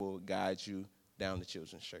will guide you down the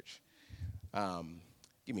children's church.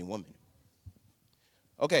 Give me 1 minute.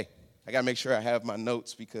 Okay, I got to make sure I have my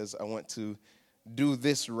notes because I want to do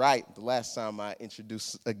this right. The last time I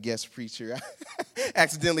introduced a guest preacher, I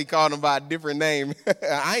accidentally called him by a different name.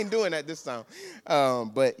 I ain't doing that this time.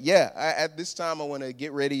 But yeah, at this time I want to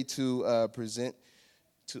get ready to present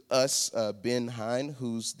to us Ben Hein,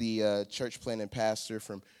 who's the church planting pastor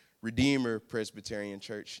from Redeemer Presbyterian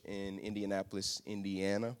Church in Indianapolis,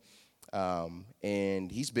 Indiana.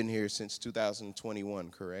 And he's been here since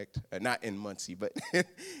 2021, correct? Not in Muncie, but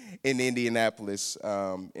in Indianapolis,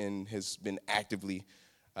 and has been actively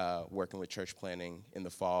working with church planting in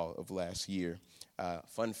the fall of last year.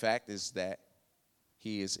 Fun fact is that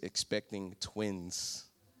he is expecting twins.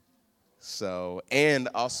 So, and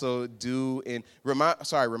also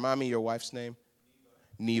remind me your wife's name?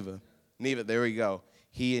 Neva. Neva, there we go.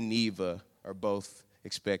 He and Neva are both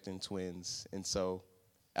expecting twins. And so,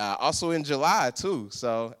 also in July, too.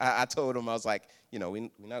 So I told him, I was like, we're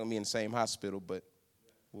not going to be in the same hospital, but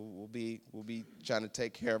we'll be trying to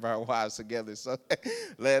take care of our wives together. So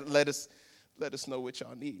let us know what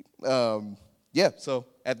y'all need. So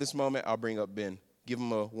at this moment, I'll bring up Ben. Give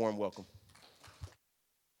him a warm welcome.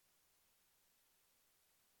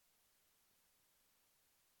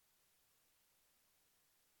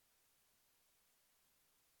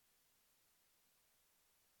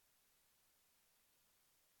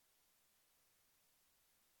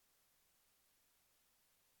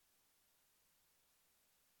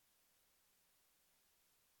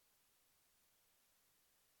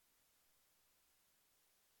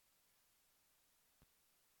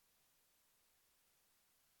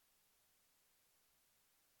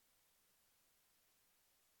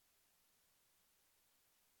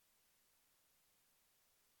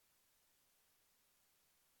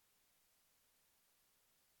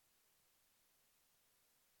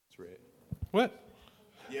 What?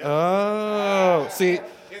 Yeah. Oh, see,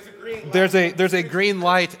 there's a green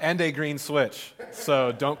light and a green switch,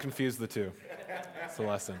 so don't confuse the two. It's a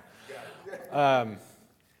lesson.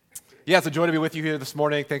 It's a joy to be with you here this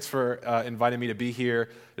morning. Thanks for inviting me to be here.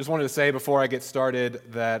 Just wanted to say before I get started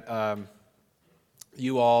that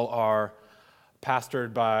you all are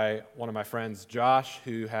pastored by one of my friends, Josh,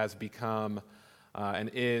 who has become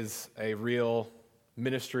and is a real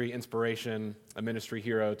ministry inspiration, a ministry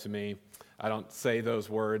hero to me. I don't say those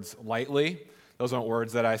words lightly. Those aren't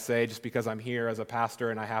words that I say just because I'm here as a pastor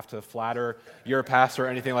and I have to flatter your pastor or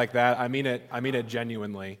anything like that. I mean it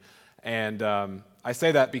genuinely. And I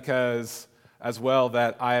say that because, as well,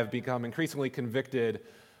 that I have become increasingly convicted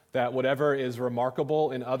that whatever is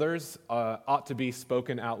remarkable in others ought to be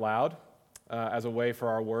spoken out loud as a way for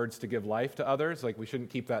our words to give life to others. Like, we shouldn't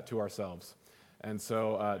keep that to ourselves. And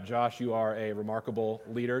so, Josh, you are a remarkable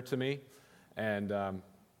leader to me. And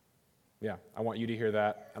I want you to hear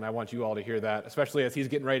that, and I want you all to hear that, especially as he's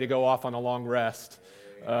getting ready to go off on a long rest,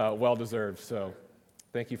 well-deserved. So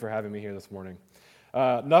thank you for having me here this morning.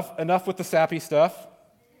 Enough with the sappy stuff.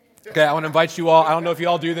 Okay, I want to invite you all, I don't know if you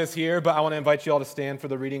all do this here, but I want to invite you all to stand for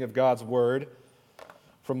the reading of God's Word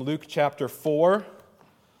from Luke chapter 4.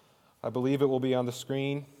 I believe it will be on the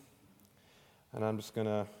screen, and I'm just going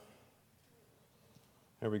to,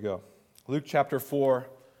 here we go. Luke chapter 4,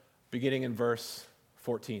 beginning in verse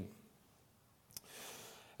 14.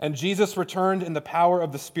 And Jesus returned in the power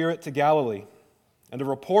of the Spirit to Galilee, and a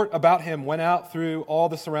report about him went out through all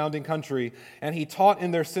the surrounding country, and he taught in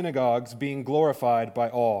their synagogues, being glorified by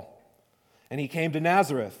all. And he came to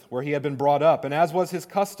Nazareth, where he had been brought up, and as was his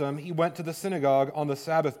custom, he went to the synagogue on the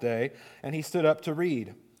Sabbath day, and he stood up to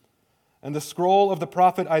read. And the scroll of the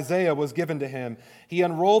prophet Isaiah was given to him. He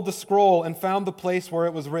unrolled the scroll and found the place where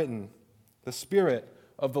it was written, "The Spirit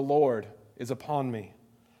of the Lord is upon me,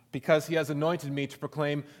 because he has anointed me to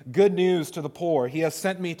proclaim good news to the poor. He has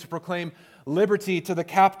sent me to proclaim liberty to the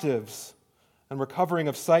captives and recovering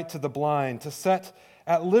of sight to the blind, to set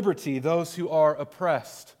at liberty those who are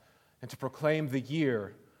oppressed, and to proclaim the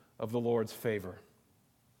year of the Lord's favor."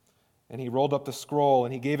 And he rolled up the scroll,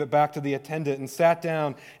 and he gave it back to the attendant and sat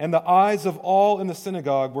down, and the eyes of all in the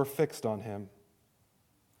synagogue were fixed on him.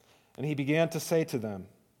 And he began to say to them,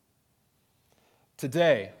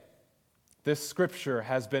 "Today, this scripture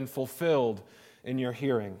has been fulfilled in your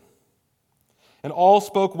hearing." And all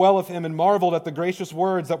spoke well of him and marveled at the gracious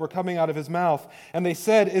words that were coming out of his mouth. And they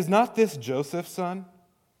said, "Is not this Joseph's son?"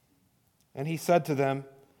 And he said to them,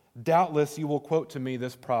 "Doubtless you will quote to me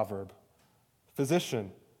this proverb,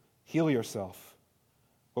 'Physician, heal yourself.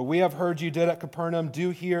 What we have heard you did at Capernaum, do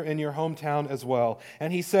here in your hometown as well."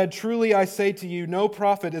 And he said, "Truly I say to you, no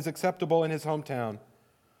prophet is acceptable in his hometown.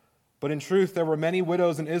 But in truth, there were many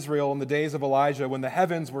widows in Israel in the days of Elijah, when the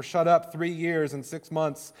heavens were shut up 3 years and 6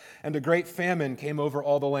 months, and a great famine came over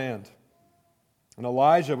all the land. And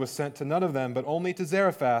Elijah was sent to none of them, but only to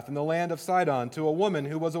Zarephath in the land of Sidon, to a woman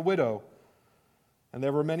who was a widow. And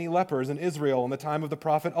there were many lepers in Israel in the time of the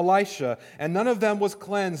prophet Elisha, and none of them was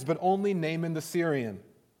cleansed, but only Naaman the Syrian.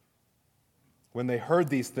 When they heard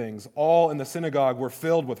these things, all in the synagogue were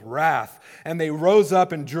filled with wrath, and they rose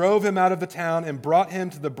up and drove him out of the town and brought him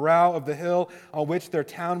to the brow of the hill on which their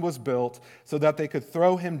town was built, so that they could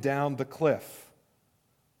throw him down the cliff.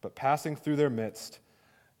 But passing through their midst,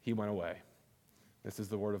 he went away. This is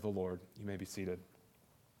the word of the Lord. You may be seated.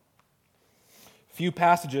 Few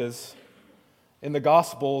passages in the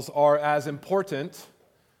Gospels are as important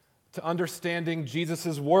to understanding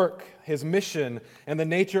Jesus' work, his mission, and the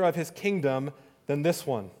nature of his kingdom than this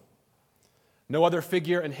one. No other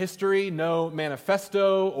figure in history, no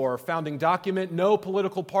manifesto or founding document, no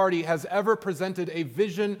political party has ever presented a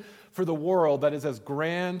vision for the world that is as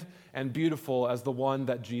grand and beautiful as the one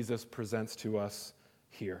that Jesus presents to us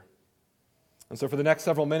here. And so for the next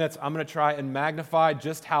several minutes, I'm going to try and magnify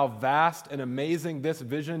just how vast and amazing this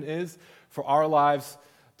vision is for our lives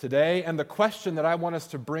today. And the question that I want us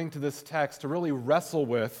to bring to this text to really wrestle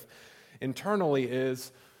with internally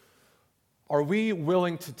is, are we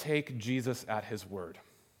willing to take Jesus at his word?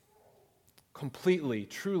 Completely,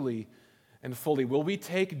 truly, and fully. Will we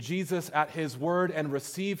take Jesus at his word and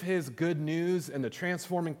receive his good news and the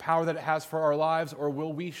transforming power that it has for our lives, or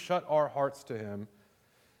will we shut our hearts to him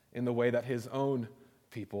in the way that his own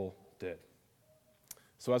people did?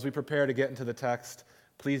 So as we prepare to get into the text,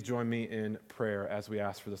 please join me in prayer as we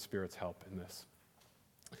ask for the Spirit's help in this.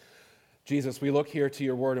 Jesus, we look here to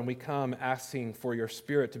your word and we come asking for your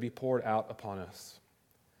Spirit to be poured out upon us.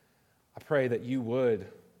 I pray that you would,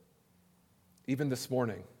 even this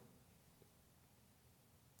morning,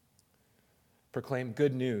 proclaim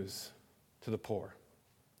good news to the poor,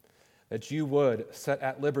 that you would set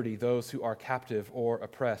at liberty those who are captive or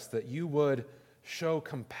oppressed, that you would show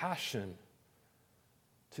compassion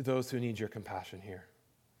to those who need your compassion here,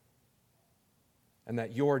 and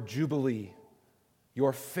that your jubilee,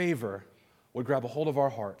 your favor, would grab a hold of our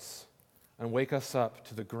hearts and wake us up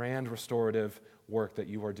to the grand restorative work that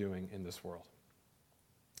you are doing in this world.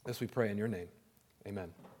 This we pray in your name.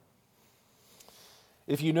 Amen.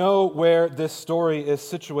 If you know where this story is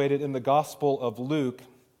situated in the Gospel of Luke,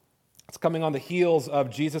 it's coming on the heels of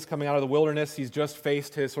Jesus coming out of the wilderness. He's just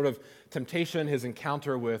faced his sort of temptation, his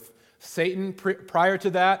encounter with Satan. Prior to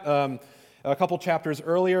that, a couple chapters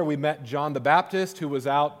earlier, we met John the Baptist, who was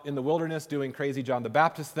out in the wilderness doing crazy John the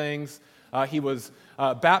Baptist things. He was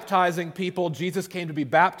baptizing people. Jesus came to be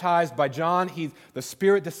baptized by John. The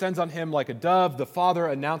Spirit descends on him like a dove. The Father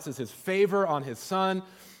announces his favor on his Son.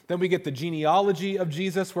 Then we get the genealogy of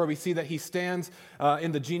Jesus, where we see that he stands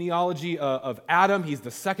in the genealogy of Adam. He's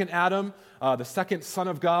the second Adam, the second Son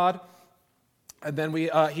of God. And then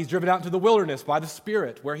he's driven out into the wilderness by the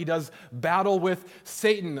Spirit, where he does battle with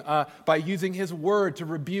Satan by using his word to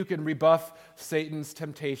rebuke and rebuff Satan's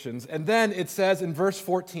temptations. And then it says in verse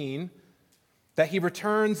 14 that he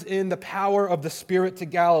returns in the power of the Spirit to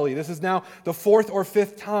Galilee. This is now the fourth or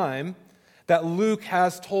fifth time that Luke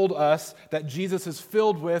has told us that Jesus is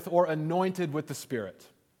filled with or anointed with the Spirit.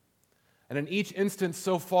 And in each instance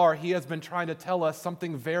so far, he has been trying to tell us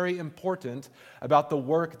something very important about the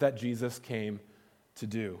work that Jesus came to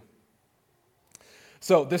do.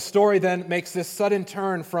 So this story then makes this sudden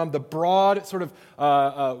turn from the broad, sort of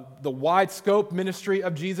the wide scope ministry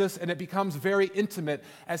of Jesus, and it becomes very intimate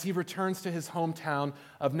as he returns to his hometown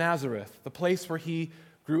of Nazareth, the place where he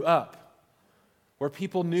grew up, where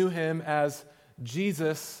people knew him as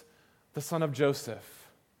Jesus, the son of Joseph,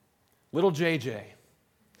 little JJ.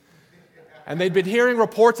 And they'd been hearing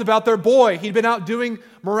reports about their boy. He'd been out doing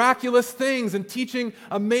miraculous things and teaching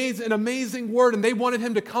an amazing word, and they wanted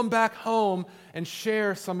him to come back home and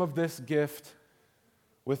share some of this gift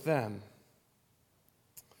with them.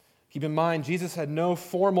 Keep in mind, Jesus had no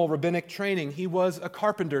formal rabbinic training. He was a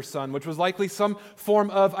carpenter's son, which was likely some form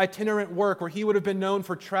of itinerant work where he would have been known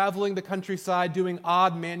for traveling the countryside, doing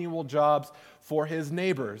odd manual jobs for his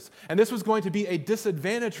neighbors. And this was going to be a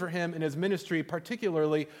disadvantage for him in his ministry,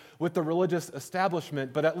 particularly with the religious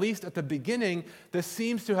establishment. But at least at the beginning, this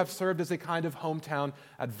seems to have served as a kind of hometown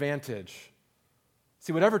advantage.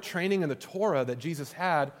 See, whatever training in the Torah that Jesus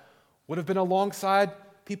had would have been alongside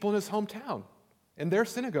people in his hometown, in their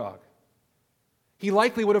synagogue. He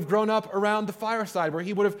likely would have grown up around the fireside where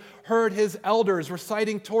he would have heard his elders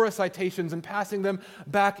reciting Torah citations and passing them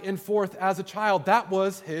back and forth as a child. That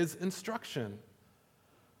was his instruction.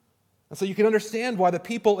 And so you can understand why the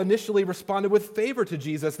people initially responded with favor to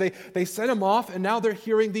Jesus. They sent him off, and now they're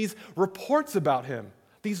hearing these reports about him,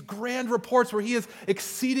 these grand reports where he is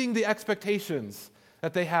exceeding the expectations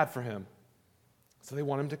that they had for him. So they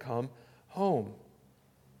want him to come home.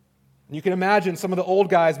 And you can imagine some of the old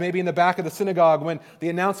guys maybe in the back of the synagogue when the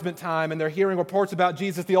announcement time and they're hearing reports about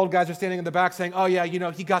Jesus, the old guys are standing in the back saying, oh yeah,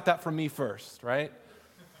 he got that from me first, right?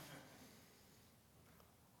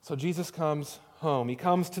 So Jesus comes home. He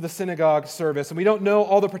comes to the synagogue service, and we don't know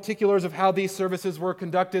all the particulars of how these services were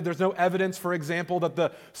conducted. There's no evidence, for example, that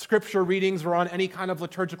the scripture readings were on any kind of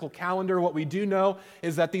liturgical calendar. What we do know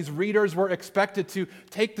is that these readers were expected to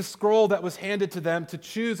take the scroll that was handed to them, to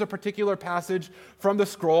choose a particular passage from the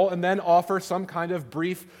scroll, and then offer some kind of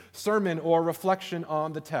brief sermon or reflection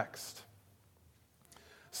on the text.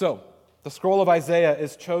 So, the scroll of Isaiah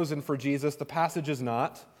is chosen for Jesus. The passage is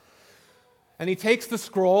not. And he takes the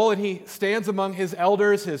scroll and he stands among his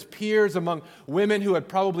elders, his peers, among women who had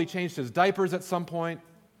probably changed his diapers at some point.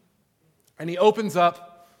 And he opens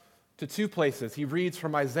up to two places. He reads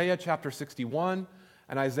from Isaiah chapter 61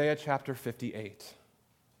 and Isaiah chapter 58.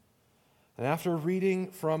 And after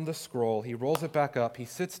reading from the scroll, he rolls it back up, he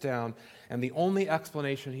sits down, and the only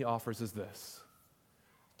explanation he offers is this: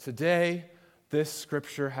 today, this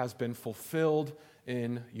scripture has been fulfilled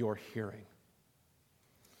in your hearing.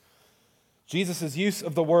 Jesus' use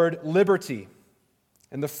of the word liberty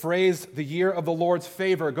and the phrase, the year of the Lord's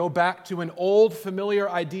favor, go back to an old familiar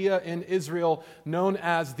idea in Israel known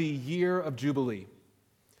as the year of Jubilee.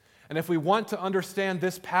 And if we want to understand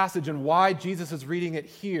this passage and why Jesus is reading it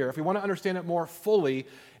here, if we want to understand it more fully,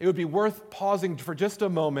 it would be worth pausing for just a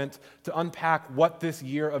moment to unpack what this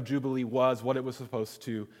year of Jubilee was, what it was supposed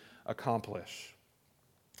to accomplish.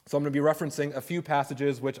 So I'm going to be referencing a few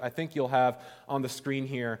passages, which I think you'll have on the screen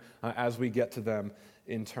here as we get to them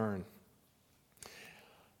in turn.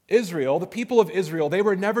 Israel, the people of Israel, they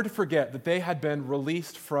were never to forget that they had been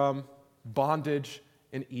released from bondage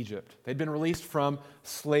in Egypt. They'd been released from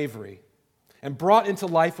slavery and brought into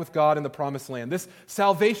life with God in the Promised Land. This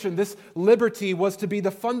salvation, this liberty was to be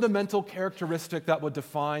the fundamental characteristic that would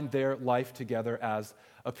define their life together as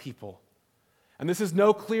a people. And this is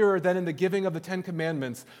no clearer than in the giving of the Ten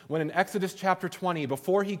Commandments, when in Exodus chapter 20,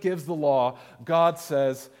 before he gives the law, God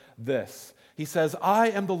says this. He says, I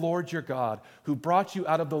am the Lord your God, who brought you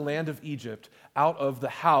out of the land of Egypt, out of the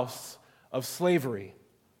house of slavery.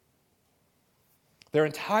 Their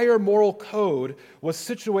entire moral code was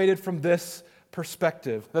situated from this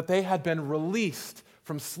perspective, that they had been released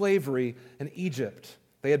from slavery in Egypt.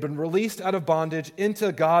 They had been released out of bondage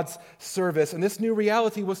into God's service, and this new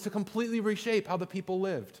reality was to completely reshape how the people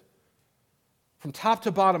lived. From top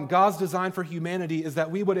to bottom, God's design for humanity is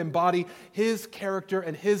that we would embody His character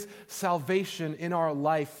and His salvation in our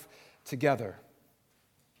life together.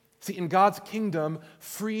 See, in God's kingdom,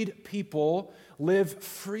 freed people live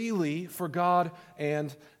freely for God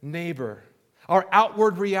and neighbor. Our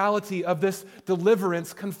outward reality of this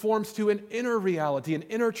deliverance conforms to an inner reality, an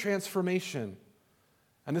inner transformation.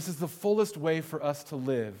 And this is the fullest way for us to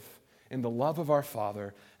live in the love of our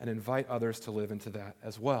Father and invite others to live into that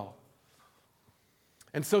as well.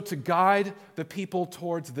 And so to guide the people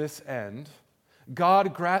towards this end,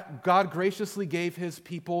 God graciously gave His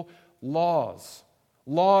people laws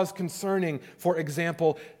concerning, for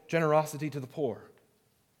example, generosity to the poor,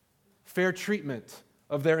 fair treatment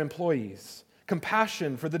of their employees,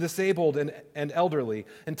 compassion for the disabled and elderly,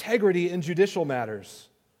 integrity in judicial matters,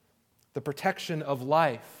 the protection of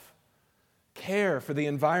life, care for the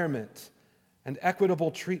environment, and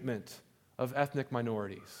equitable treatment of ethnic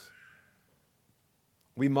minorities.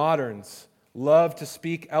 We moderns love to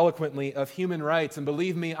speak eloquently of human rights, and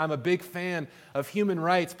believe me, I'm a big fan of human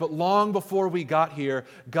rights, but long before we got here,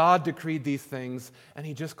 God decreed these things, and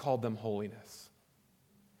He just called them holiness.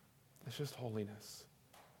 It's just holiness.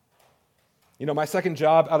 You know, my second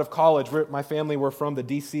job out of college, my family were from the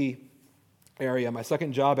D.C. area. My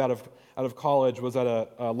second job out of college was at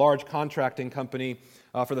a large contracting company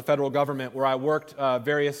for the federal government, where I worked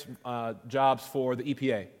various jobs for the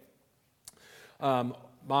EPA.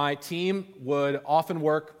 My team would often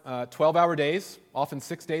work 12-hour days, often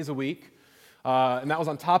 6 days a week, and that was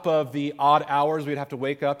on top of the odd hours we'd have to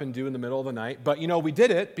wake up and do in the middle of the night. But, we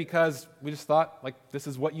did it because we just thought, this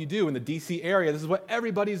is what you do in the D.C. area. This is what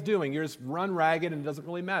everybody's doing. You just run ragged, and it doesn't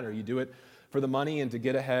really matter. You do it for the money and to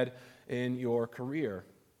get ahead in your career.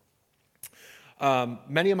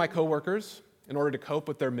 Many of my coworkers, in order to cope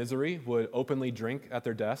with their misery, would openly drink at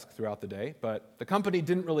their desk throughout the day, but the company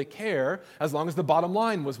didn't really care as long as the bottom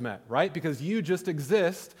line was met, right? Because you just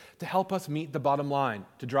exist to help us meet the bottom line,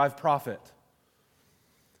 to drive profit.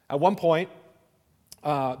 At one point,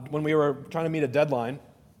 when we were trying to meet a deadline,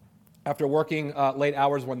 after working late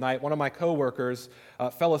hours one night, one of my coworkers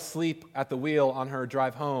fell asleep at the wheel on her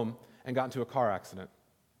drive home and got into a car accident.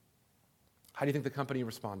 How do you think the company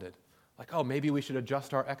responded? Like, oh, maybe we should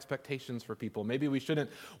adjust our expectations for people. Maybe we shouldn't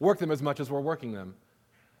work them as much as we're working them.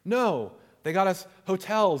 No, they got us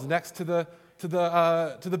hotels next to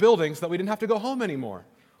the building so that we didn't have to go home anymore.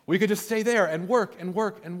 We could just stay there and work and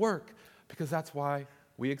work and work, because that's why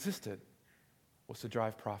we existed, was to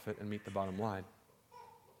drive profit and meet the bottom line.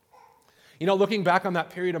 You know, looking back on that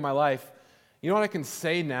period of my life, you know what I can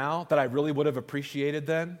say now that I really would have appreciated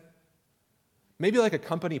then? Maybe like a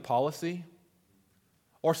company policy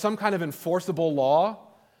or some kind of enforceable law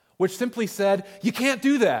which simply said, you can't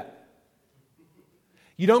do that.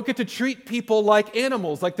 You don't get to treat people like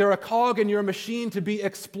animals, like they're a cog in your machine to be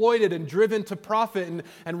exploited and driven to profit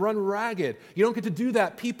and run ragged. You don't get to do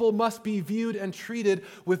that. People must be viewed and treated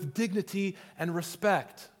with dignity and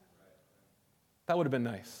respect. That would have been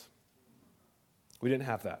nice. We didn't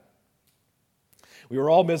have that. We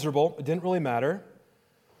were all miserable. It didn't really matter.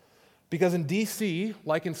 Because in D.C.,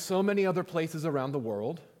 like in so many other places around the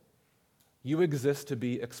world, you exist to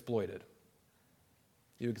be exploited.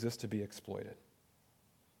 You exist to be exploited.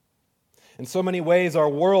 In so many ways, our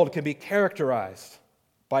world can be characterized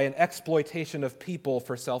by an exploitation of people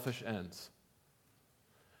for selfish ends.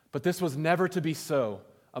 But this was never to be so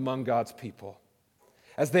among God's people.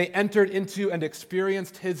 As they entered into and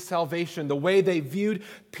experienced His salvation, the way they viewed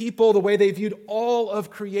people, the way they viewed all of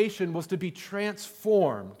creation was to be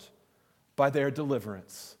transformed by their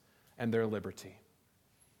deliverance and their liberty.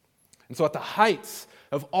 And so at the heights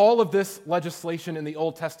of all of this legislation in the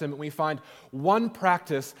Old Testament, we find one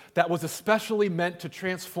practice that was especially meant to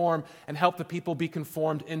transform and help the people be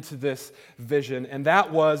conformed into this vision, and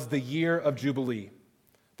that was the year of Jubilee.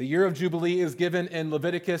 The year of Jubilee is given in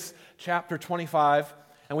Leviticus chapter 25,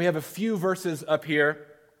 and we have a few verses up here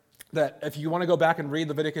that if you want to go back and read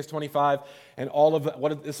Leviticus 25 and all of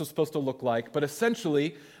what this was supposed to look like, but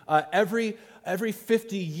essentially every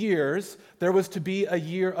 50 years there was to be a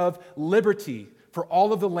year of liberty for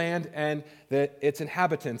all of the land and its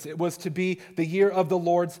inhabitants. It was to be the year of the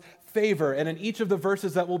Lord's favor. And in each of the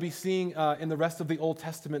verses that we'll be seeing in the rest of the Old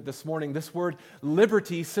Testament this morning, this word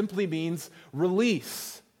liberty simply means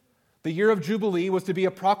release. The year of Jubilee was to be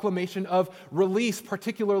a proclamation of release,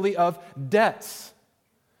 particularly of debts.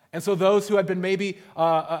 And so those who had been maybe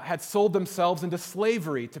had sold themselves into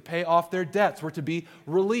slavery to pay off their debts were to be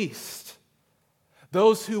released.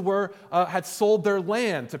 Those who had sold their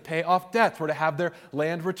land to pay off debts were to have their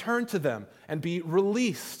land returned to them and be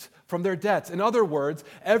released from their debts. In other words,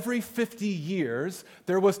 every 50 years,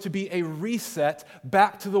 there was to be a reset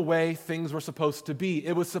back to the way things were supposed to be.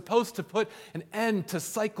 It was supposed to put an end to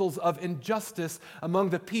cycles of injustice among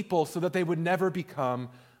the people so that they would never become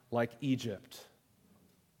like Egypt.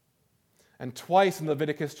 And twice in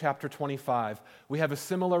Leviticus chapter 25, we have a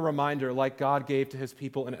similar reminder like God gave to His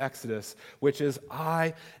people in Exodus, which is,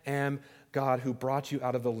 I am God who brought you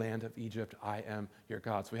out of the land of Egypt. I am your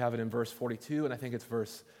God. So we have it in verse 42, and I think it's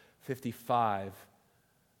verse 55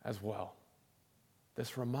 as well.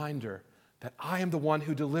 This reminder that I am the one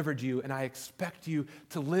who delivered you, and I expect you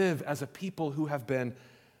to live as a people who have been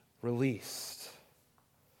released.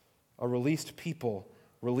 A released people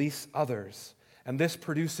release others. And this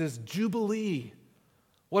produces jubilee.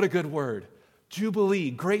 What a good word. Jubilee,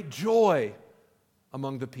 great joy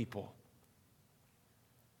among the people.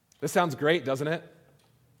 This sounds great, doesn't it?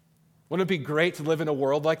 Wouldn't it be great to live in a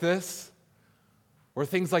world like this? Where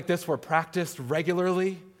things like this were practiced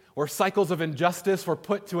regularly? Where cycles of injustice were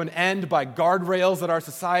put to an end by guardrails that our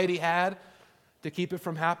society had to keep it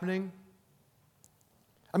from happening?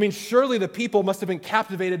 I mean, surely the people must have been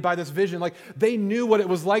captivated by this vision. Like, they knew what it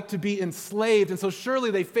was like to be enslaved, and so surely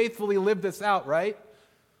they faithfully lived this out, right?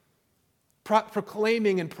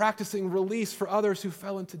 Proclaiming and practicing release for others who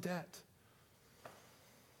fell into debt.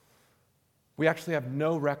 We actually have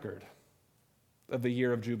no record of the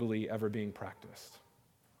year of Jubilee ever being practiced.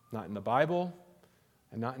 Not in the Bible,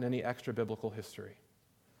 and not in any extra biblical history.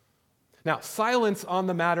 Now, silence on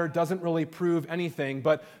the matter doesn't really prove anything,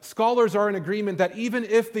 but scholars are in agreement that even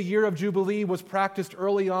if the year of Jubilee was practiced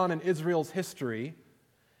early on in Israel's history,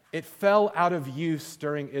 it fell out of use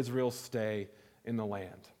during Israel's stay in the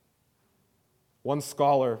land. One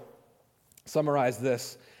scholar summarized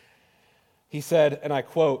this. He said, and I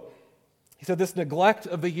quote, he said, "This neglect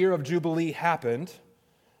of the year of Jubilee happened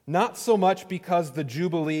not so much because the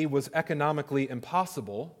Jubilee was economically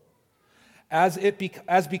impossible, as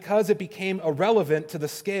because it became irrelevant to the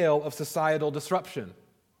scale of societal disruption.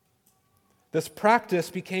 This practice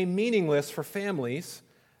became meaningless for families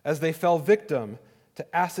as they fell victim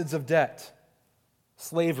to acids of debt,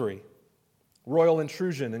 slavery, royal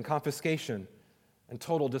intrusion and confiscation, and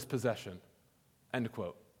total dispossession." End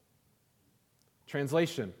quote.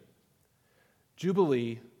 Translation: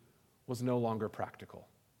 Jubilee was no longer practical.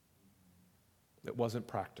 It wasn't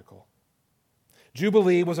practical.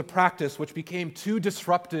 Jubilee was a practice which became too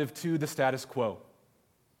disruptive to the status quo.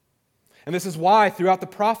 And this is why, throughout the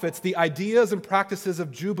prophets, the ideas and practices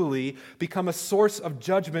of Jubilee become a source of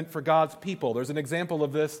judgment for God's people. There's an example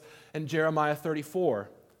of this in Jeremiah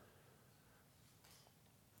 34.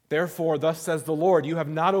 "Therefore, thus says the Lord, you have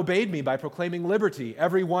not obeyed me by proclaiming liberty,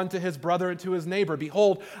 every one to his brother and to his neighbor.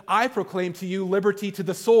 Behold, I proclaim to you liberty to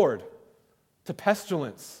the sword, to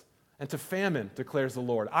pestilence, and to famine, declares the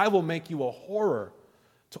Lord. I will make you a horror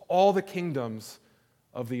to all the kingdoms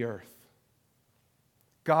of the earth."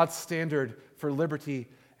 God's standard for liberty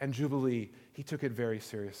and jubilee, he took it very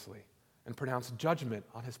seriously and pronounced judgment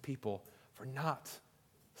on his people for not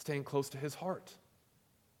staying close to his heart.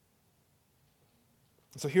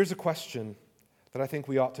 So here's a question that I think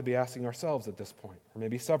we ought to be asking ourselves at this point, or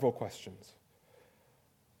maybe several questions.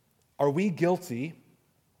 Are we guilty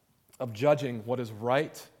of judging what is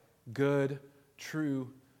right, good,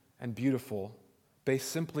 true, and beautiful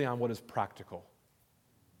based simply on what is practical?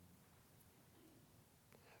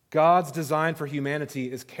 God's design for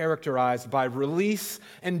humanity is characterized by release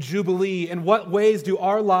and jubilee. In what ways do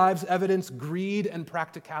our lives evidence greed and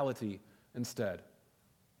practicality instead?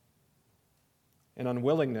 An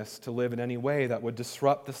unwillingness to live in any way that would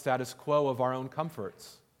disrupt the status quo of our own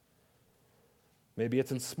comforts. Maybe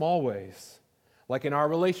it's in small ways, like in our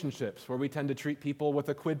relationships, where we tend to treat people with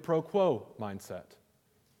a quid pro quo mindset.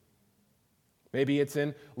 Maybe it's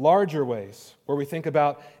in larger ways, where we think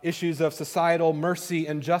about issues of societal mercy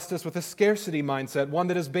and justice with a scarcity mindset, one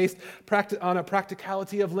that is based on a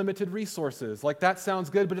practicality of limited resources. Like, that sounds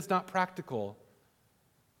good, but it's not practical.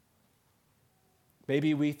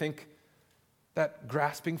 Maybe we think that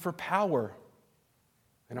grasping for power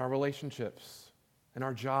in our relationships, in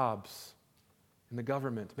our jobs, in the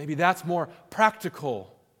government, maybe that's more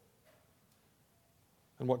practical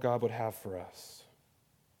than what God would have for us.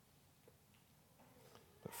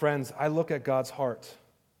 Friends, I look at God's heart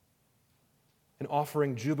in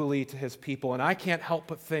offering jubilee to his people, and I can't help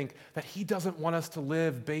but think that he doesn't want us to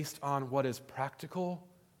live based on what is practical,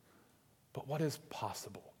 but what is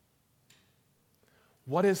possible.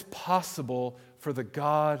 What is possible for the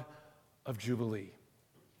God of Jubilee?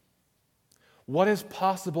 What is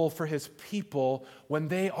possible for his people when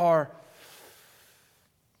they are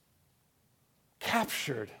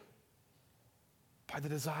captured by the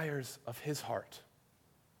desires of his heart?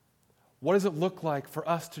 What does it look like for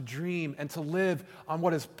us to dream and to live on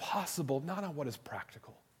what is possible, not on what is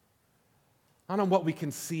practical? Not on what we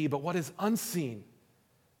can see, but what is unseen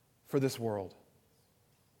for this world.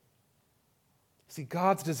 See,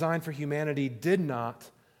 God's design for humanity did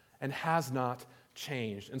not and has not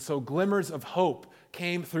changed. And so glimmers of hope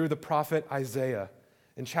came through the prophet Isaiah.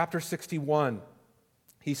 In chapter 61,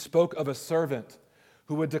 he spoke of a servant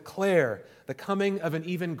who would declare the coming of an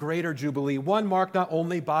even greater jubilee, one marked not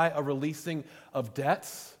only by a releasing of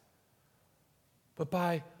debts, but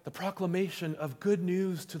by the proclamation of good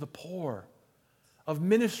news to the poor, of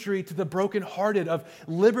ministry to the brokenhearted, of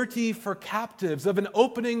liberty for captives, of an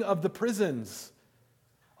opening of the prisons,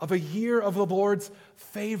 of a year of the Lord's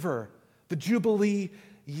favor, the Jubilee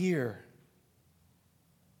year.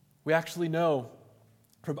 We actually know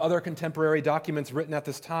from other contemporary documents written at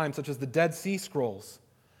this time, such as the Dead Sea Scrolls,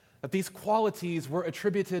 that these qualities were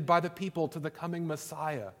attributed by the people to the coming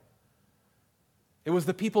Messiah. It was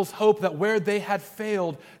the people's hope that where they had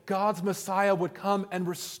failed, God's Messiah would come and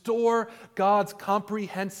restore God's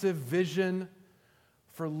comprehensive vision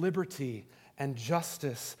for liberty and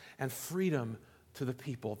justice and freedom to the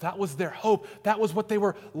people. That was their hope. That was what they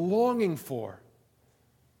were longing for.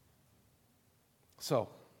 So,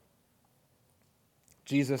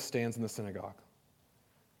 Jesus stands in the synagogue.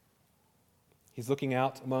 He's looking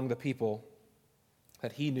out among the people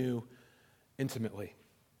that he knew intimately.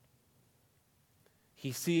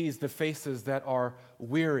 He sees the faces that are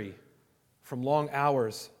weary from long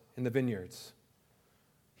hours in the vineyards.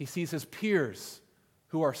 He sees his peers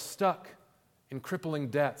who are stuck in crippling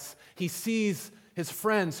debts. He sees his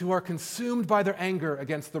friends who are consumed by their anger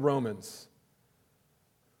against the Romans.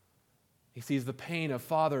 He sees the pain of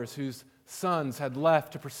fathers whose sons had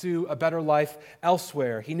left to pursue a better life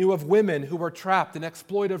elsewhere. He knew of women who were trapped in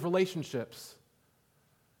exploitive relationships.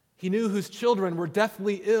 He knew whose children were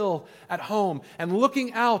deathly ill at home. And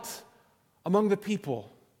looking out among the people,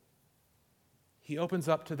 he opens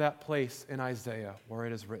up to that place in Isaiah where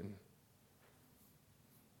it is written,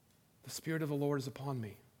 The Spirit of the Lord is upon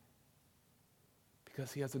me,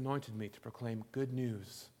 because he has anointed me to proclaim good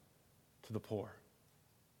news to the poor,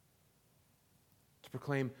 to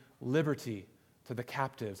proclaim liberty to the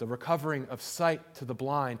captives, a recovering of sight to the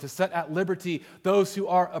blind, to set at liberty those who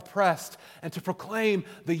are oppressed, and to proclaim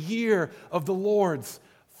the year of the Lord's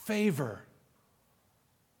favor.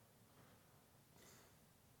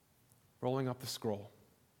 Rolling up the scroll,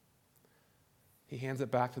 he hands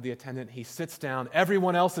it back to the attendant. He sits down.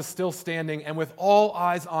 Everyone else is still standing, and with all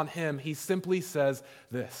eyes on him, he simply says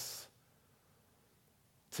this: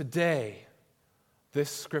 "Today,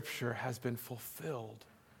 this scripture has been fulfilled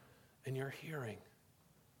in your hearing."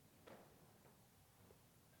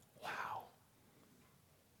 Wow.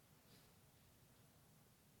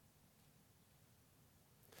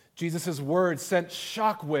 Jesus' words sent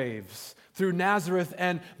shockwaves through Nazareth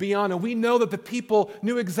and beyond. And we know that the people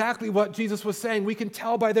knew exactly what Jesus was saying. We can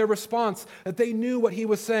tell by their response that they knew what he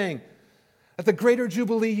was saying. That the greater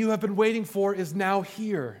Jubilee you have been waiting for is now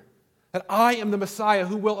here. That I am the Messiah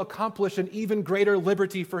who will accomplish an even greater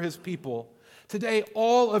liberty for his people. Today,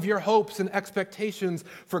 all of your hopes and expectations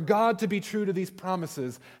for God to be true to these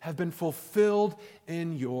promises have been fulfilled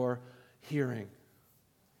in your hearing.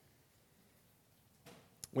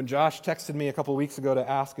 When Josh texted me a couple weeks ago to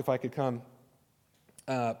ask if I could come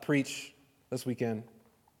preach this weekend,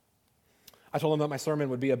 I told him that my sermon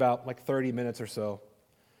would be about 30 minutes or so.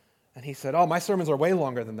 And he said, "Oh, my sermons are way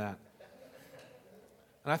longer than that."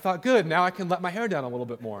 And I thought, good, now I can let my hair down a little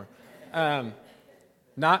bit more.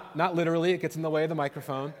 Not literally, it gets in the way of the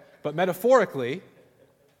microphone, but metaphorically,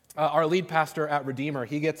 our lead pastor at Redeemer,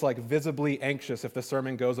 he gets visibly anxious if the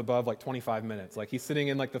sermon goes above 25 minutes. He's sitting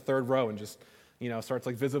in the third row and just starts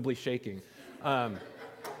visibly shaking.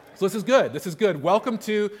 So this is good. This is good. Welcome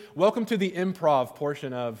to the improv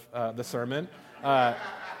portion of the sermon.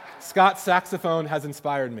 Scott's saxophone has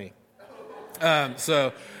inspired me.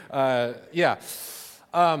 Yeah.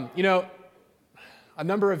 A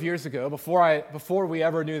number of years ago, before we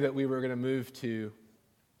ever knew that we were going to move to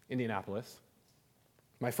Indianapolis,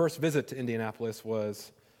 my first visit to Indianapolis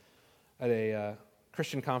was at a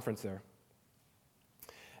Christian conference there.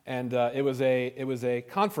 And it was a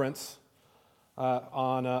conference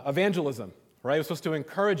on evangelism, right? It was supposed to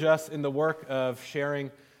encourage us in the work of sharing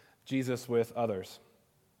Jesus with others.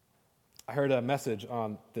 I heard a message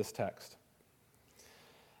on this text.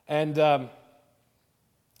 And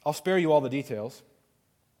I'll spare you all the details.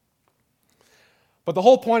 But the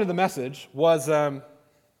whole point of the message was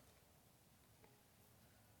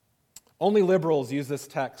only liberals use this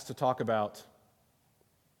text to talk about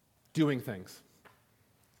doing things.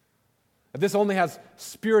 This only has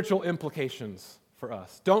spiritual implications for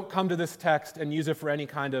us. Don't come to this text and use it for any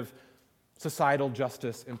kind of societal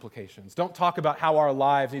justice implications. Don't talk about how our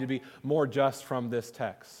lives need to be more just from this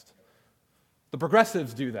text. The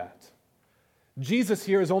progressives do that. Jesus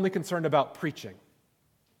here is only concerned about preaching.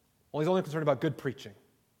 Well, he's only concerned about good preaching.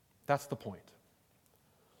 That's the point.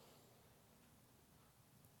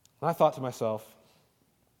 And I thought to myself,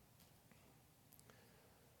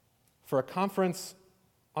 for a conference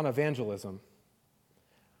on evangelism,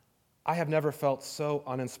 I have never felt so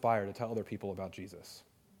uninspired to tell other people about Jesus.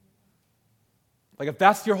 If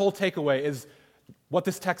that's your whole takeaway, is what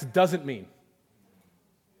this text doesn't mean.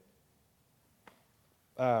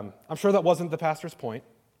 I'm sure that wasn't the pastor's point.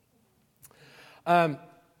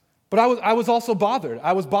 But I was also bothered.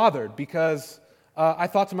 I was bothered because I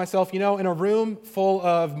thought to myself, in a room full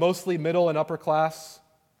of mostly middle and upper class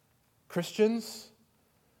Christians,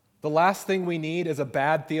 the last thing we need is a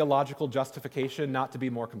bad theological justification not to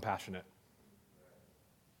be more compassionate.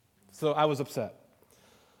 So I was upset.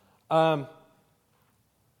 I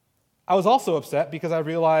was also upset because I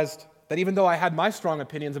realized that even though I had my strong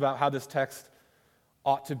opinions about how this text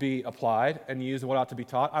ought to be applied and used and what ought to be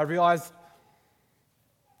taught, I realized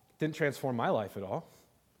it didn't transform my life at all.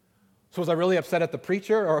 So was I really upset at the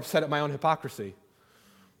preacher or upset at my own hypocrisy?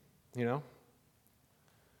 But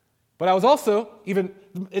I was also,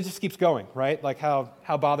 it just keeps going, right?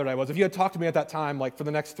 How bothered I was. If you had talked to me at that time, for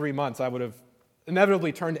the next 3 months, I would have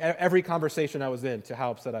inevitably turned every conversation I was in to how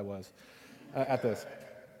upset I was at this.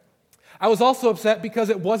 I was also upset because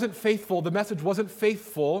it wasn't faithful. The message wasn't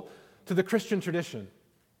faithful to the Christian tradition.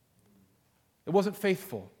 It wasn't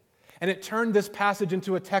faithful. And it turned this passage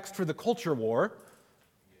into a text for the culture war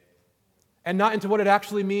and not into what it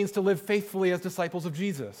actually means to live faithfully as disciples of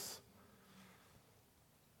Jesus.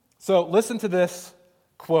 So listen to this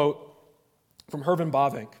quote from Herman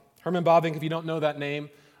Bavinck. Herman Bavinck, if you don't know that name,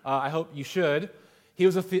 I hope you should. He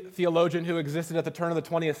was a theologian who existed at the turn of the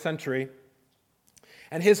 20th century.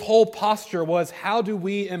 And his whole posture was, how do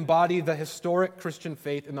we embody the historic Christian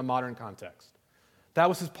faith in the modern context? That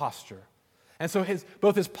was his posture. And so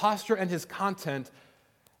both his posture and his content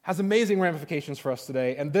has amazing ramifications for us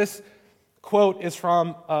today. And this quote is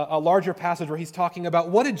from a larger passage where he's talking about,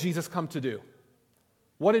 what did Jesus come to do?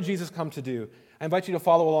 What did Jesus come to do? I invite you to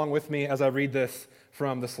follow along with me as I read this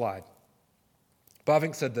from the slide.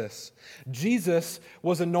 Bavinck said this: Jesus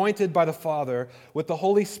was anointed by the Father with the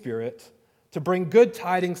Holy Spirit to bring good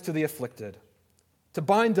tidings to the afflicted, to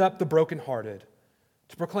bind up the brokenhearted,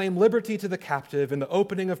 to proclaim liberty to the captive and the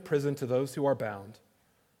opening of prison to those who are bound,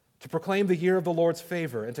 to proclaim the year of the Lord's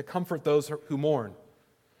favor and to comfort those who mourn.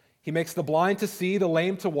 He makes the blind to see, the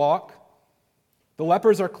lame to walk. The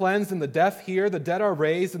lepers are cleansed and the deaf hear, the dead are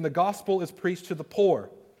raised, and the gospel is preached to the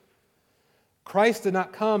poor. Christ did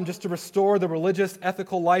not come just to restore the religious,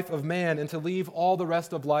 ethical life of man and to leave all the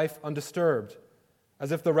rest of life undisturbed,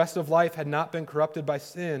 as if the rest of life had not been corrupted by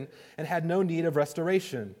sin and had no need of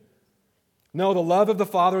restoration. No, the love of the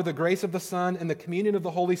Father, the grace of the Son, and the communion of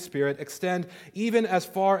the Holy Spirit extend even as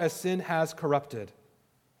far as sin has corrupted.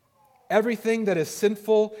 Everything that is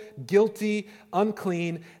sinful, guilty,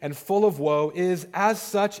 unclean, and full of woe is, as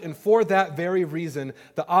such and for that very reason,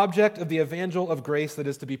 the object of the evangel of grace that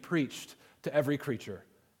is to be preached to every creature.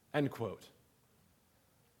 End quote.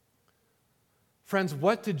 Friends,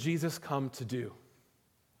 what did Jesus come to do?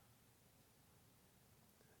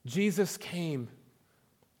 Jesus came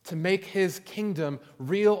to make his kingdom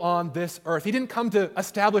real on this earth. He didn't come to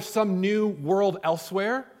establish some new world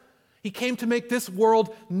elsewhere. He came to make this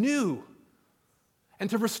world new and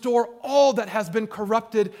to restore all that has been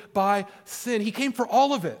corrupted by sin. He came for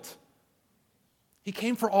all of it. He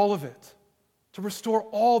came for all of it, to restore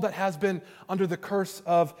all that has been under the curse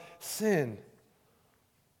of sin.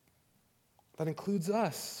 That includes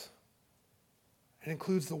us. It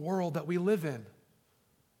includes the world that we live in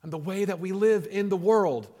and the way that we live in the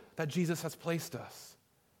world that Jesus has placed us.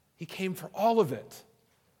 He came for all of it.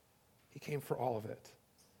 He came for all of it.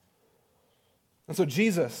 And so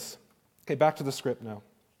Jesus, okay, back to the script now.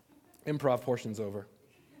 Improv portion's over.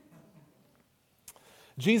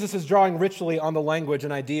 Jesus is drawing richly on the language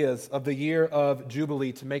and ideas of the year of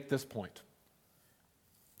Jubilee to make this point.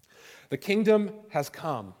 The kingdom has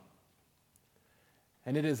come,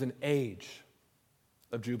 and it is an age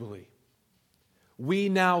of Jubilee. We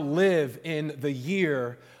now live in the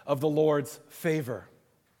year of the Lord's favor.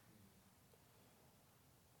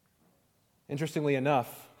 Interestingly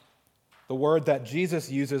enough, the word that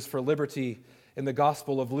Jesus uses for liberty in the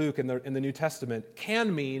Gospel of Luke in the New Testament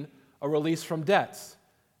can mean a release from debts.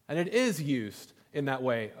 And it is used in that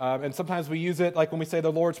way. And sometimes we use it like when we say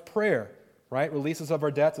the Lord's Prayer, right? Releases of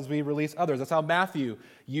our debts as we release others. That's how Matthew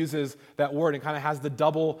uses that word and kind of has the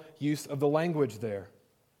double use of the language there.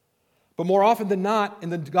 But more often than not, in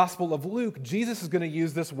the Gospel of Luke, Jesus is going to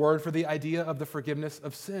use this word for the idea of the forgiveness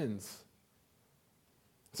of sins.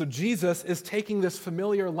 So Jesus is taking this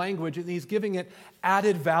familiar language and he's giving it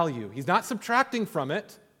added value. He's not subtracting from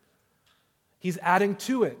it. He's adding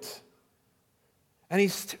to it. And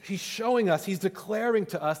he's showing us, he's declaring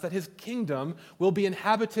to us that his kingdom will be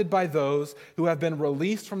inhabited by those who have been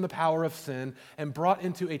released from the power of sin and brought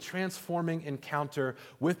into a transforming encounter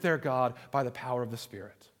with their God by the power of the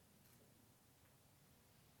Spirit.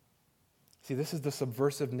 See, this is the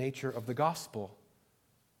subversive nature of the gospel.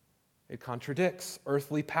 It contradicts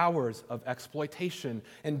earthly powers of exploitation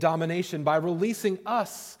and domination by releasing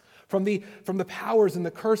us from the powers and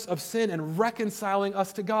the curse of sin and reconciling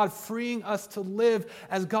us to God, freeing us to live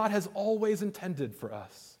as God has always intended for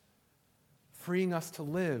us, freeing us to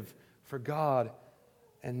live for God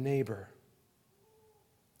and neighbor.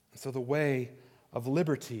 And so the way of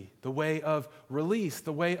liberty, the way of release,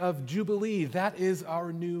 the way of jubilee, that is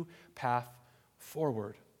our new path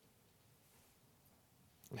forward.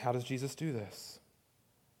 And how does Jesus do this?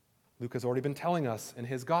 Luke has already been telling us in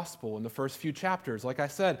his gospel in the first few chapters. Like I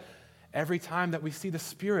said, every time that we see the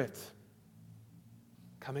Spirit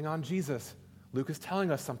coming on Jesus, Luke is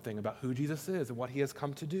telling us something about who Jesus is and what he has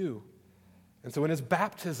come to do. And so in his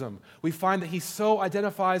baptism, we find that he so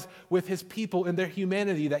identifies with his people in their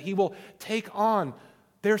humanity that he will take on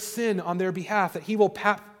their sin on their behalf, that he will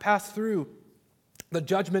pass through the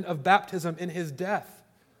judgment of baptism in his death.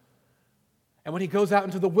 And when he goes out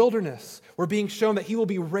into the wilderness, we're being shown that he will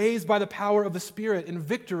be raised by the power of the Spirit in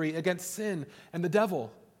victory against sin and the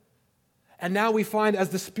devil. And now we find as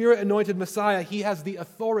the Spirit-anointed Messiah, he has the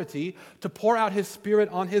authority to pour out his Spirit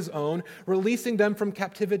on his own, releasing them from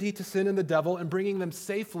captivity to sin and the devil and bringing them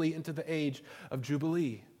safely into the age of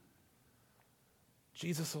Jubilee.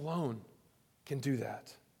 Jesus alone can do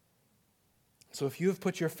that. So if you have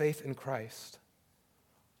put your faith in Christ,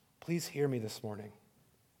 please hear me this morning.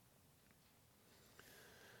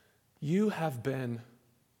 You have been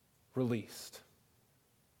released.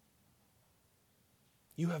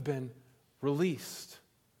 You have been released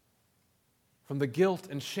from the guilt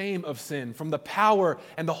and shame of sin, from the power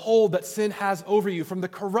and the hold that sin has over you, from the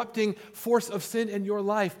corrupting force of sin in your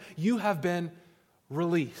life. You have been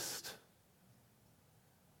released.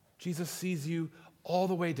 Jesus sees you all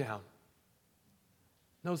the way down,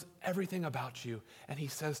 knows everything about you, and he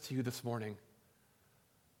says to you this morning,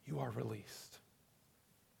 you are released.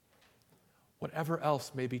 Whatever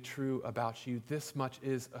else may be true about you, this much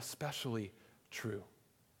is especially true.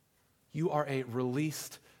 You are a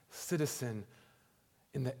released citizen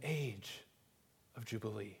in the age of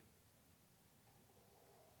Jubilee.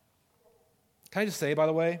 Can I just say, by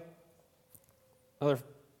the way, we'll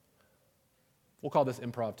call this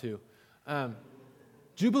improv too.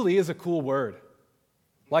 Jubilee is a cool word.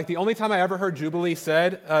 Like the only time I ever heard Jubilee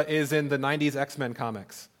said is in the 90s X-Men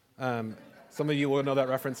comics. Some of you will know that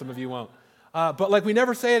reference, some of you won't. But like we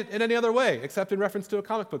never say it in any other way except in reference to a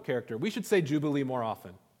comic book character. We should say Jubilee more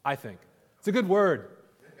often, I think. It's a good word.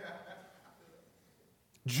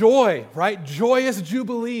 Joy, right? Joyous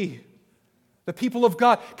Jubilee. The people of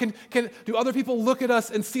God. Do other people look at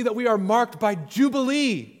us and see that we are marked by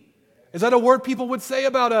Jubilee? Is that a word people would say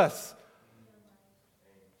about us?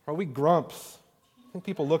 Are we grumps? I think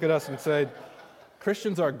people look at us and say,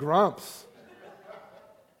 Christians are grumps.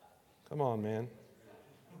 Come on, man.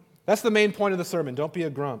 That's the main point of the sermon. Don't be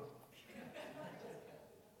a grump.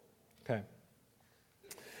 Okay.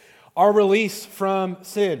 Our release from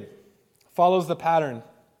sin follows the pattern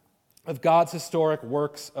of God's historic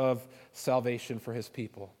works of salvation for his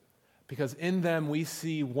people. Because in them we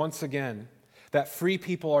see once again that free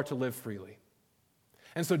people are to live freely.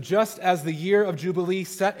 And so just as the year of Jubilee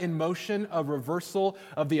set in motion a reversal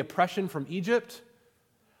of the oppression from Egypt,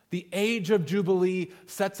 the age of Jubilee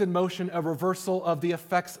sets in motion a reversal of the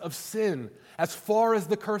effects of sin as far as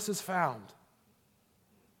the curse is found.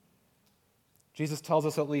 Jesus tells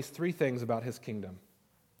us at least three things about his kingdom,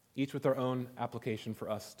 each with their own application for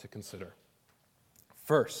us to consider.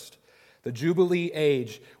 First, the Jubilee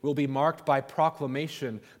age will be marked by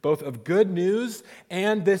proclamation, both of good news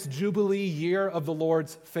and this Jubilee year of the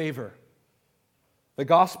Lord's favor. The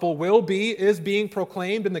gospel is being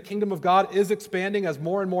proclaimed, and the kingdom of God is expanding as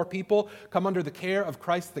more and more people come under the care of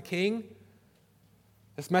Christ the King.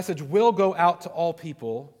 This message will go out to all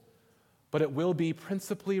people, but it will be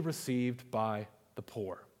principally received by the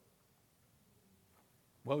poor.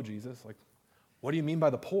 Whoa, Jesus, what do you mean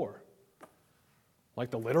by the poor? Like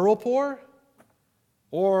the literal poor?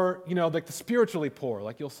 Or, like the spiritually poor,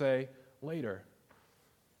 like you'll say later.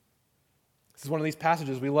 This is one of these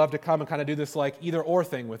passages we love to come and kind of do this like either or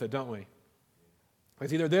thing with it, don't we?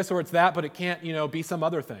 It's either this or it's that, but it can't, be some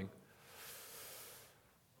other thing.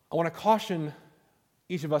 I want to caution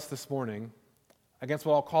each of us this morning against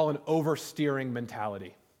what I'll call an oversteering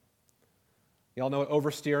mentality. Y'all know what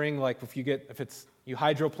oversteering, like if you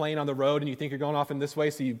hydroplane on the road and you think you're going off in this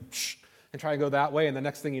way, so you and try to go that way, and the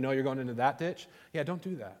next thing you know, you're going into that ditch. Yeah, don't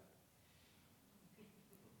do that.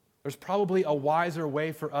 There's probably a wiser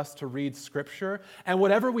way for us to read Scripture, and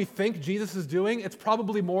whatever we think Jesus is doing, it's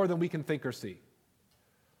probably more than we can think or see.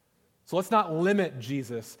 So let's not limit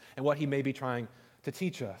Jesus and what he may be trying to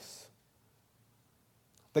teach us.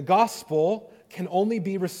 The gospel can only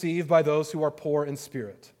be received by those who are poor in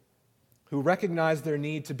spirit, who recognize their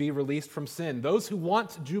need to be released from sin, those who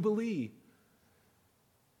want Jubilee.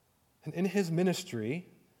 And in his ministry,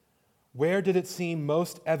 where did it seem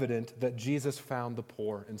most evident that Jesus found the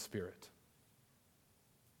poor in spirit?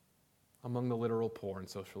 Among the literal poor and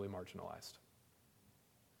socially marginalized.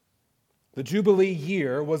 The Jubilee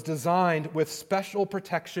year was designed with special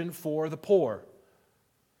protection for the poor.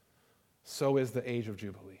 So is the age of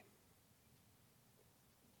Jubilee.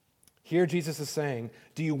 Here Jesus is saying,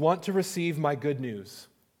 do you want to receive my good news?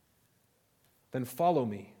 Then follow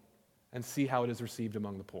me and see how it is received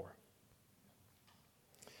among the poor.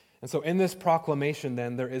 And so in this proclamation,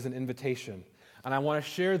 then, there is an invitation. And I want to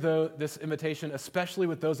share this invitation especially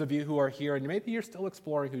with those of you who are here, and maybe you're still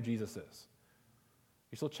exploring who Jesus is.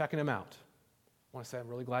 You're still checking him out. I want to say, I'm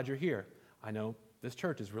really glad you're here. I know this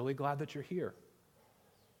church is really glad that you're here.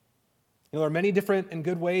 There are many different and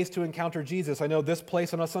good ways to encounter Jesus. I know this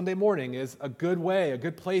place on a Sunday morning is a good way, a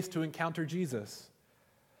good place to encounter Jesus.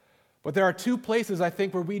 But there are two places, I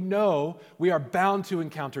think, where we know we are bound to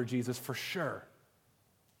encounter Jesus for sure.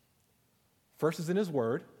 First is in his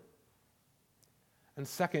word, and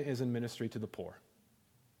second is in ministry to the poor.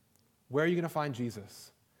 Where are you going to find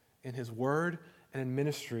Jesus? In his word and in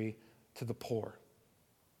ministry to the poor.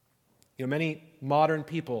 Many modern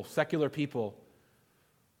people, secular people,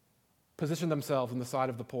 position themselves on the side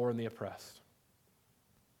of the poor and the oppressed.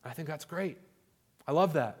 I think that's great. I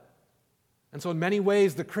love that. And so in many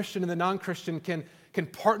ways, the Christian and the non-Christian can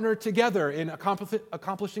partner together in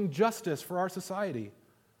accomplishing justice for our society.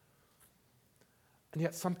 And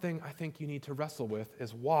yet something I think you need to wrestle with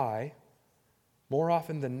is why, more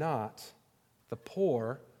often than not, the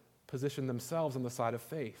poor position themselves on the side of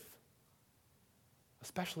faith,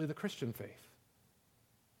 especially the Christian faith.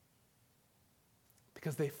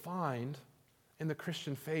 Because they find in the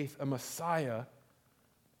Christian faith a Messiah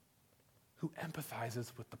who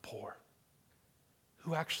empathizes with the poor,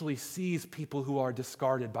 who actually sees people who are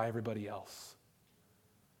discarded by everybody else.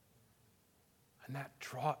 And that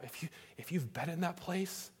draw, if you've been in that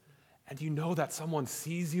place and you know that someone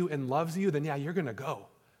sees you and loves you, then yeah, you're going to go.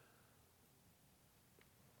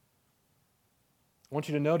 I want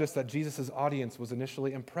you to notice that Jesus' audience was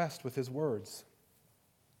initially impressed with his words.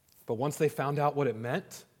 But once they found out what it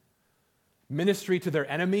meant, ministry to their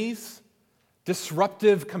enemies,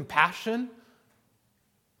 disruptive compassion,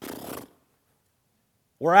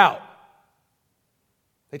 we're out.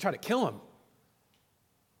 They try to kill him.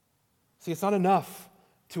 See, it's not enough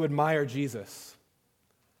to admire Jesus.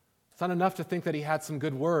 It's not enough to think that he had some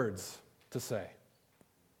good words to say.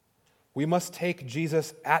 We must take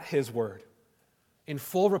Jesus at his word, in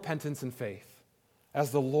full repentance and faith,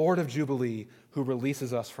 as the Lord of Jubilee who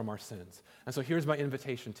releases us from our sins. And so here's my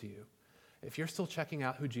invitation to you. If you're still checking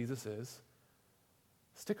out who Jesus is,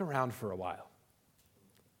 stick around for a while.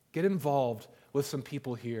 Get involved with some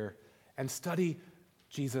people here and study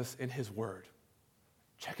Jesus in his word.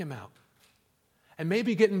 Check him out. And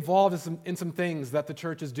maybe get involved in some things that the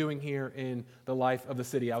church is doing here in the life of the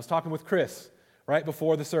city. I was talking with Chris right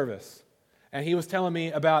before the service, and he was telling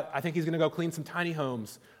me about, I think he's going to go clean some tiny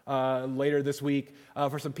homes later this week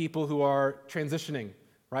for some people who are transitioning,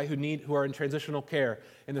 right, who are in transitional care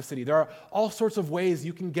in the city. There are all sorts of ways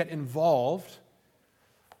you can get involved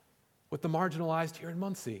with the marginalized here in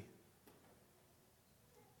Muncie.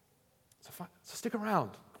 So stick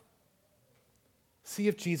around. See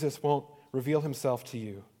if Jesus won't reveal himself to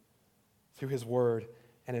you through his word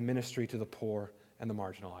and in ministry to the poor and the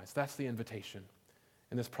marginalized. That's the invitation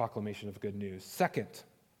in this proclamation of good news. Second,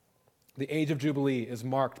 the Age of Jubilee is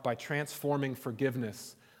marked by transforming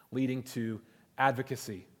forgiveness leading to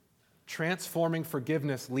advocacy. Transforming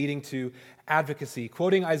forgiveness leading to advocacy.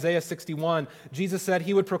 Quoting Isaiah 61, Jesus said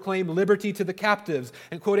he would proclaim liberty to the captives.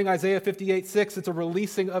 And quoting Isaiah 58:6, it's a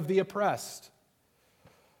releasing of the oppressed.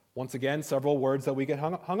 Once again, several words that we get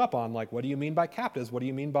hung up on, like, what do you mean by captives? What do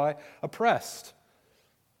you mean by oppressed?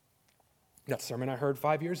 That sermon I heard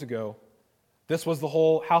 5 years ago, this was the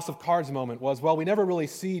whole House of Cards moment, was, well, we never really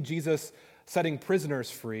see Jesus setting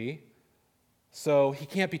prisoners free, so he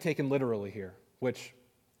can't be taken literally here, which,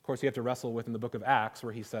 of course, you have to wrestle with in the book of Acts,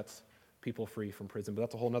 where he sets people free from prison, but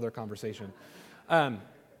that's a whole other conversation. You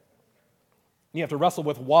have to wrestle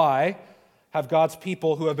with why have God's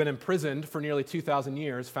people who have been imprisoned for nearly 2,000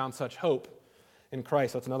 years found such hope in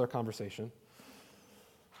Christ? That's another conversation.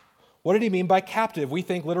 What did he mean by captive? We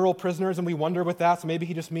think literal prisoners and we wonder with that, so maybe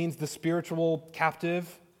he just means the spiritual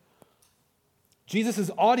captive.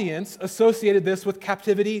 Jesus' audience associated this with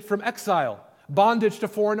captivity from exile, bondage to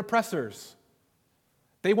foreign oppressors.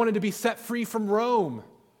 They wanted to be set free from Rome.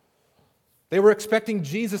 They were expecting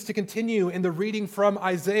Jesus to continue in the reading from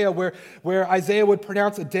Isaiah, where Isaiah would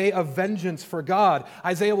pronounce a day of vengeance for God.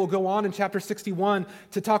 Isaiah will go on in chapter 61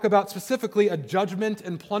 to talk about specifically a judgment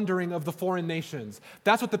and plundering of the foreign nations.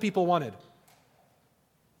 That's what the people wanted.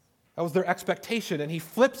 That was their expectation, and he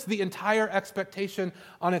flips the entire expectation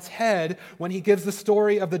on its head when he gives the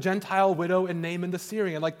story of the Gentile widow and Naaman the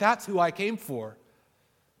Syrian. Like, that's who I came for.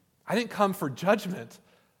 I didn't come for judgment.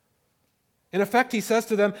 In effect, he says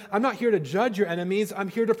to them, I'm not here to judge your enemies. I'm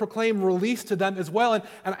here to proclaim release to them as well,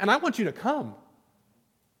 and I want you to come.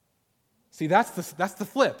 See, that's the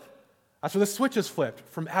flip. That's where the switch is flipped,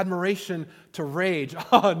 from admiration to rage.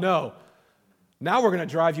 Oh, no. Now we're going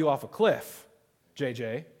to drive you off a cliff,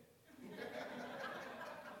 JJ.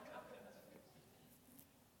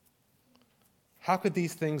 How could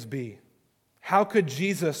these things be? How could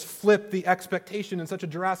Jesus flip the expectation in such a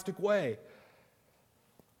drastic way?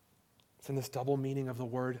 It's in this double meaning of the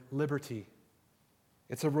word liberty.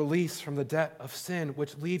 It's a release from the debt of sin,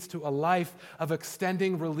 which leads to a life of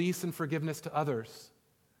extending release and forgiveness to others.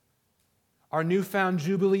 Our newfound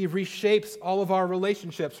Jubilee reshapes all of our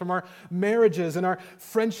relationships, from our marriages and our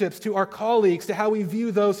friendships to our colleagues to how we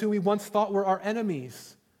view those who we once thought were our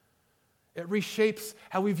enemies. It reshapes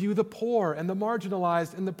how we view the poor and the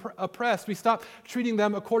marginalized and the oppressed. We stop treating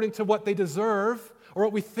them according to what they deserve or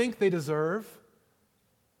what we think they deserve,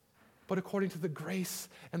 but according to the grace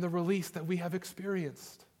and the release that we have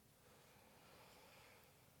experienced.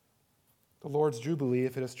 The Lord's Jubilee,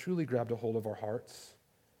 if it has truly grabbed a hold of our hearts,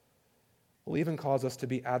 will even cause us to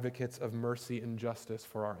be advocates of mercy and justice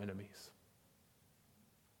for our enemies,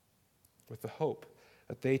 with the hope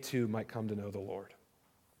that they too might come to know the Lord.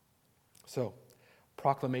 So,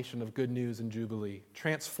 proclamation of good news in Jubilee,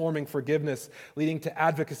 transforming forgiveness, leading to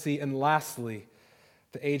advocacy, and lastly,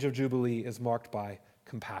 the Age of Jubilee is marked by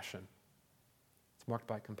compassion. It's marked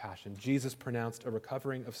by compassion. Jesus pronounced a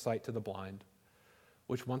recovering of sight to the blind,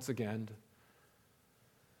 which once again,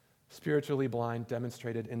 spiritually blind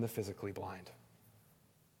demonstrated in the physically blind.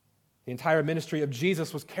 The entire ministry of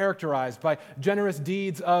Jesus was characterized by generous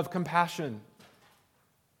deeds of compassion.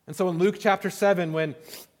 And so in Luke chapter 7, when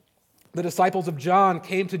the disciples of John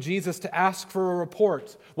came to Jesus to ask for a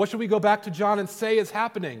report, what should we go back to John and say is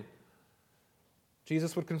happening?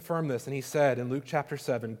 Jesus would confirm this, and he said in Luke chapter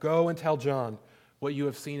 7, "Go and tell John what you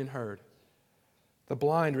have seen and heard. The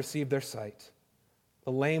blind receive their sight.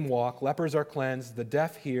 The lame walk, lepers are cleansed, the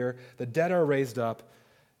deaf hear, the dead are raised up,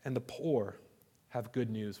 and the poor have good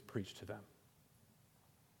news preached to them."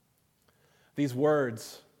 These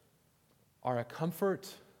words are a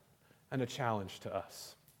comfort and a challenge to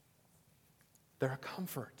us. They're a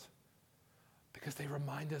comfort because they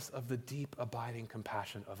remind us of the deep, abiding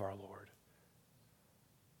compassion of our Lord.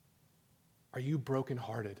 Are you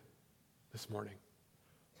brokenhearted this morning?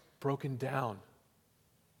 Broken down?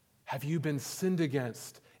 Have you been sinned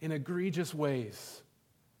against in egregious ways?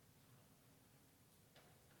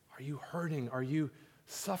 Are you hurting? Are you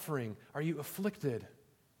suffering? Are you afflicted?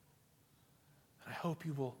 I hope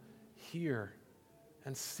you will hear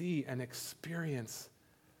and see and experience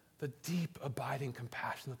the deep, abiding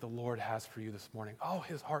compassion that the Lord has for you this morning. Oh,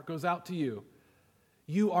 his heart goes out to you.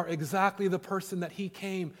 You are exactly the person that he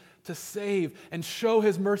came to save and show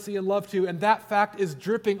his mercy and love to, and that fact is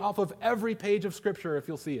dripping off of every page of Scripture if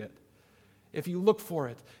you'll see it. If you look for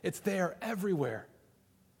it, it's there everywhere.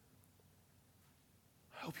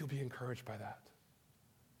 I hope you'll be encouraged by that.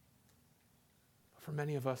 But for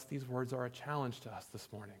many of us, these words are a challenge to us this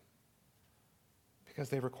morning because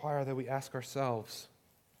they require that we ask ourselves,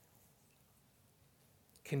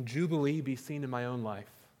 can Jubilee be seen in my own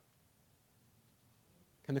life?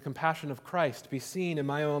 Can the compassion of Christ be seen in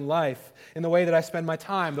my own life, in the way that I spend my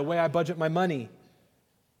time, the way I budget my money,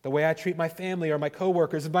 the way I treat my family or my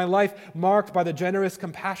coworkers? Is my life marked by the generous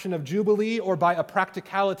compassion of Jubilee or by a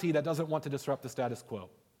practicality that doesn't want to disrupt the status quo?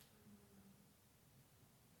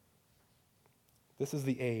 This is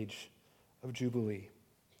the age of Jubilee.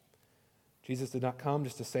 Jesus did not come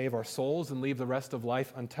just to save our souls and leave the rest of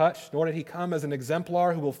life untouched, nor did he come as an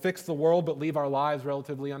exemplar who will fix the world but leave our lives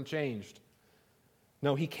relatively unchanged.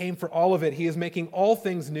 No, he came for all of it. He is making all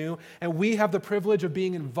things new, and we have the privilege of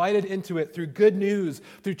being invited into it through good news,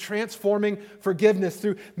 through transforming forgiveness,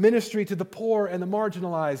 through ministry to the poor and the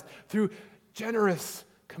marginalized, through generous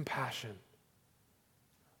compassion.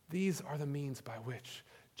 These are the means by which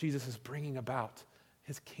Jesus is bringing about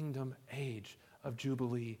his kingdom age of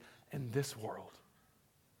Jubilee in this world.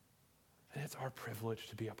 And it's our privilege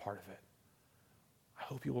to be a part of it. I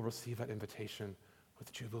hope you will receive that invitation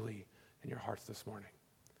with Jubilee in your hearts this morning.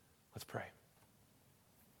 Let's pray.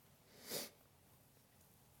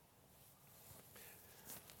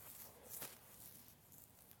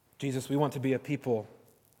 Jesus, we want to be a people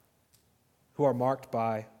who are marked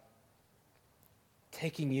by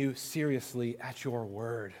taking you seriously at your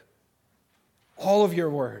word. All of your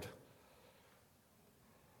word.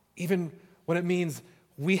 Even when it means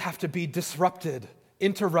we have to be disrupted,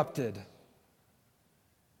 interrupted.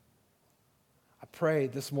 I pray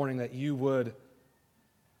this morning that you would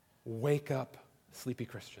wake up sleepy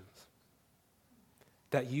Christians.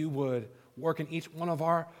 That you would work in each one of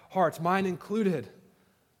our hearts, mine included,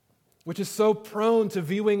 which is so prone to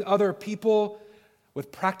viewing other people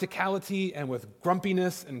with practicality and with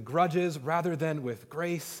grumpiness and grudges rather than with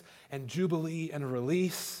grace and jubilee and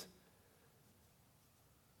release.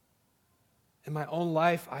 In my own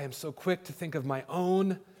life, I am so quick to think of my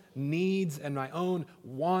own needs and my own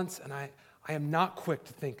wants, and I am not quick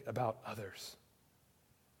to think about others.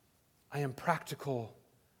 I am practical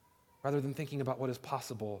rather than thinking about what is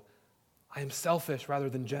possible. I am selfish rather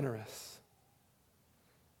than generous.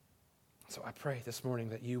 So I pray this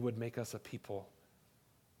morning that you would make us a people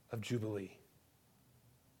of Jubilee.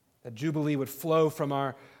 That Jubilee would flow from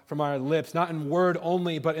our lips, not in word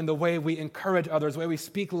only, but in the way we encourage others, the way we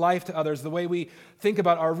speak life to others, the way we think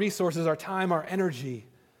about our resources, our time, our energy.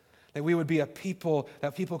 That we would be a people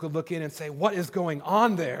that people could look in and say, what is going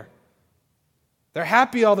on there? They're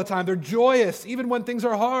happy all the time. They're joyous even when things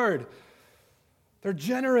are hard. They're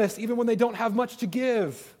generous even when they don't have much to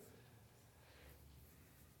give.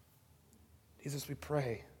 Jesus, we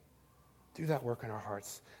pray, do that work in our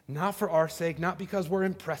hearts. Not for our sake, not because we're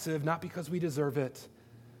impressive, not because we deserve it,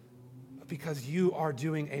 but because you are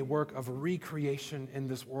doing a work of recreation in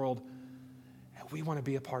this world, and we want to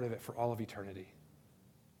be a part of it for all of eternity.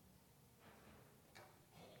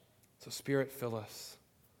 So Spirit, fill us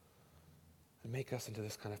and make us into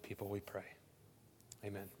this kind of people, we pray.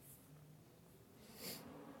 Amen.